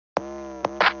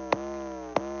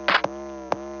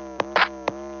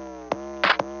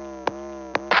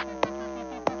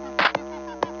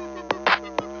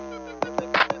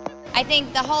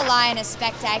think the whole line is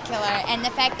spectacular, and the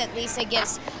fact that Lisa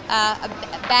gives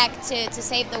back to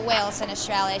save the whales in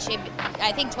Australia.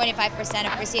 I think 25%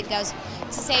 of proceeds goes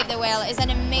to save the whale, is an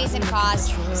amazing cause.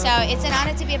 So it's an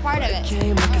honor to be a part of it.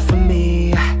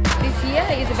 This year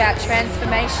is about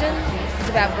transformation, it's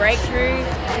about breakthrough,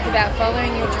 it's about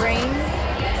following your dreams.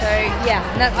 So yeah,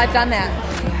 I've done that.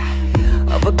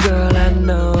 Of a girl I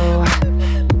know,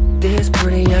 this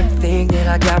pretty young thing that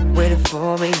I got waiting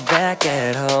for me back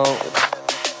at home.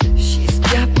 She's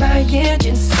got my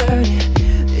engine started.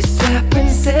 This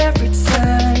happens every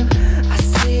time I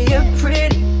see a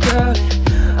pretty girl.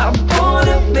 I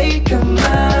wanna make her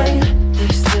mine. They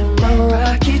send my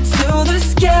rocket to the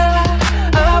sky.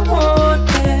 I want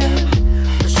them,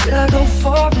 or should I go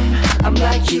for them? I'm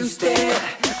like Houston,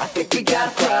 I think we got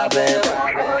a problem.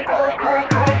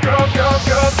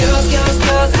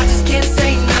 Girls, I just can't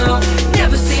say no.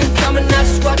 Never see them coming, I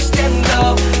just watch them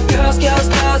go. Girls, I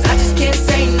just can't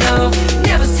say no.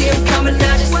 Never see them coming,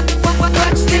 I just watch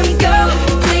them go.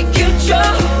 Take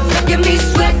control, look at me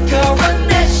sweat, girl, run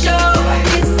that show.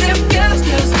 It's them girls,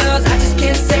 I just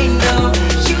can't say no.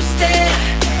 Houston,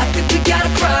 I think we got a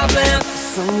problem.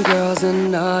 Some girls are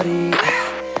naughty,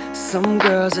 some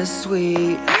girls are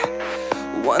sweet.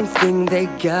 One thing they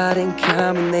got in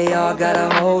common, they all got a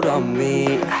hold on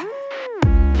me.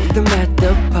 Meet them at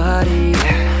the party,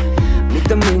 meet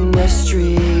them in the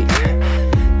street.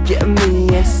 Get me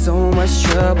in so much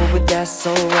trouble, but that's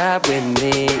alright with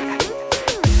me.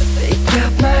 They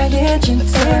got my engine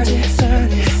turning,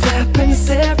 this happens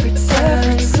every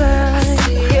time I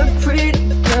see a pretty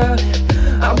girl,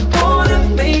 I wanna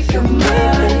make her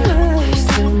mine. They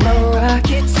send my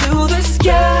rocket to the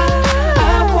sky.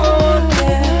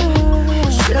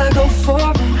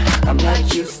 I'm like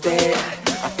Houston,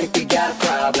 I think we got a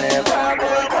problem. Girls,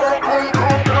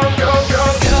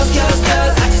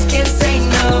 I just can't say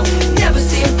no. Never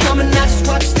see them coming, I just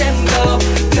watch them go.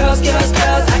 Girls, I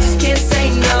just can't say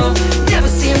no. Never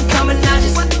see them coming, I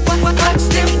just watch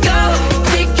them go.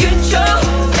 Take control,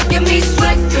 look at me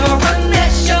sweat, girl, run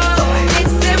that show.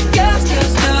 It's them girls,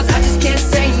 I just can't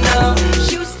say no.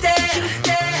 Houston,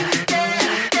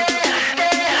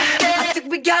 I think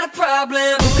we got a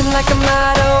problem. Looking like a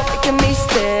model, making me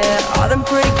stare. All them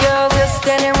pretty girls are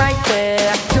standing right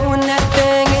there. Doing that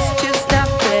thing, it's just not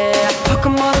fair. How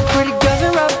come all the pretty girls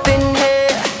are up in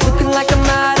here? Looking like a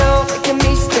model, making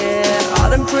me stare. All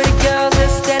them pretty girls are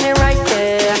standing right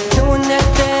there. Doing that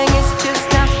thing, it's just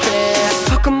not fair.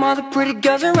 How come all the pretty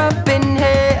girls are up in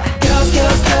here? Girls,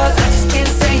 I just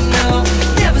can't say no.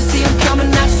 Never see them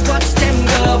coming, I just watch them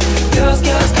go. Girls,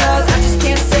 I just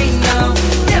can't say no.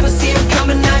 Never see them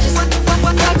coming, I just watch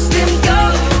them go.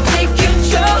 Take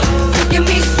control, look at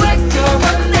me sweat, girl,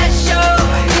 run that show.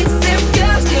 It's them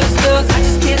girls, I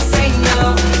just can't say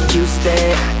no.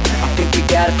 Houston, I think we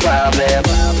got a problem.